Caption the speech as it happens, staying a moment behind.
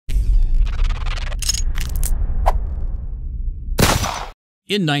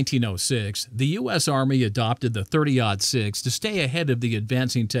In 1906, the U.S. Army adopted the 30-06 to stay ahead of the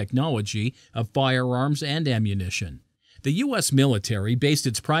advancing technology of firearms and ammunition. The U.S. military based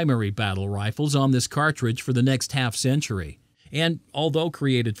its primary battle rifles on this cartridge for the next half-century, and although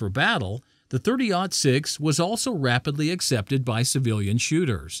created for battle, the 30-06 was also rapidly accepted by civilian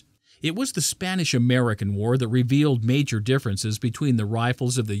shooters. It was the Spanish-American War that revealed major differences between the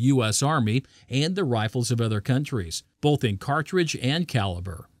rifles of the U.S. Army and the rifles of other countries, both in cartridge and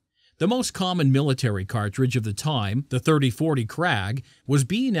caliber. The most common military cartridge of the time, the .30-40 Krag, was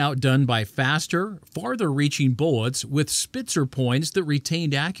being outdone by faster, farther-reaching bullets with spitzer points that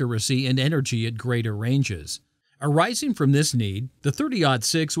retained accuracy and energy at greater ranges. Arising from this need, the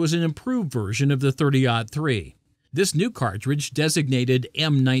 30-06 was an improved version of the 30-03. This new cartridge, designated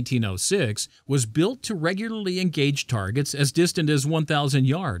M1906, was built to regularly engage targets as distant as 1,000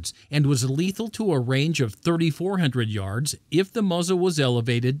 yards and was lethal to a range of 3,400 yards if the muzzle was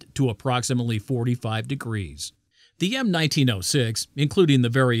elevated to approximately 45 degrees. The M1906, including the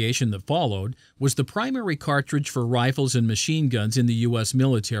variation that followed, was the primary cartridge for rifles and machine guns in the U.S.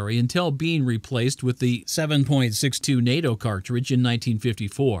 military until being replaced with the 7.62 NATO cartridge in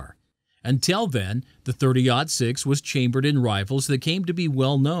 1954. Until then, the 30-06 was chambered in rifles that came to be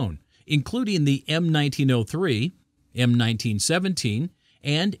well known, including the M1903, M1917,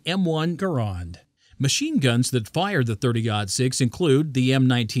 and M1 Garand. Machine guns that fire the 30-06 include the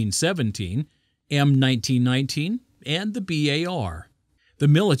M1917, M1919, and the BAR. The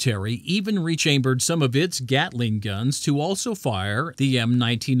military even rechambered some of its Gatling guns to also fire the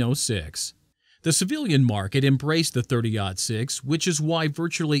M1906. The civilian market embraced the 30-06, which is why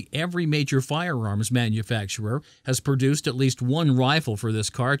virtually every major firearms manufacturer has produced at least one rifle for this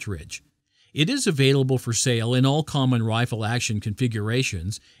cartridge. It is available for sale in all common rifle action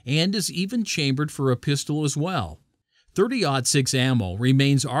configurations and is even chambered for a pistol as well. 30-06 ammo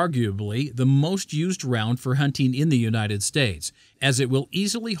remains arguably the most used round for hunting in the United States, as it will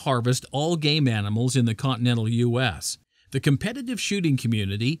easily harvest all game animals in the continental U.S. The competitive shooting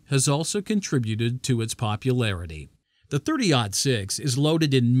community has also contributed to its popularity. The 30-06 is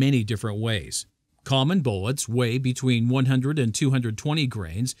loaded in many different ways. Common bullets weigh between 100 and 220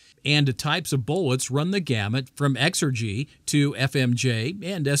 grains, and types of bullets run the gamut from XRG to FMJ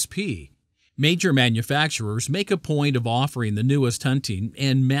and SP. Major manufacturers make a point of offering the newest hunting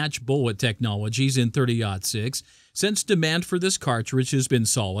and match bullet technologies in 30-06 since demand for this cartridge has been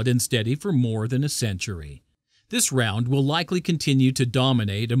solid and steady for more than a century. This round will likely continue to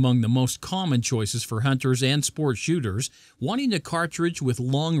dominate among the most common choices for hunters and sport shooters wanting a cartridge with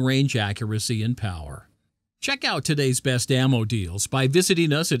long-range accuracy and power. Check out today's best ammo deals by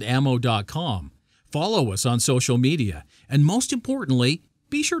visiting us at ammo.com. Follow us on social media, and most importantly,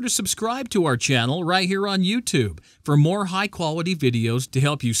 be sure to subscribe to our channel right here on YouTube for more high-quality videos to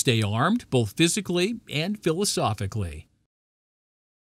help you stay armed both physically and philosophically.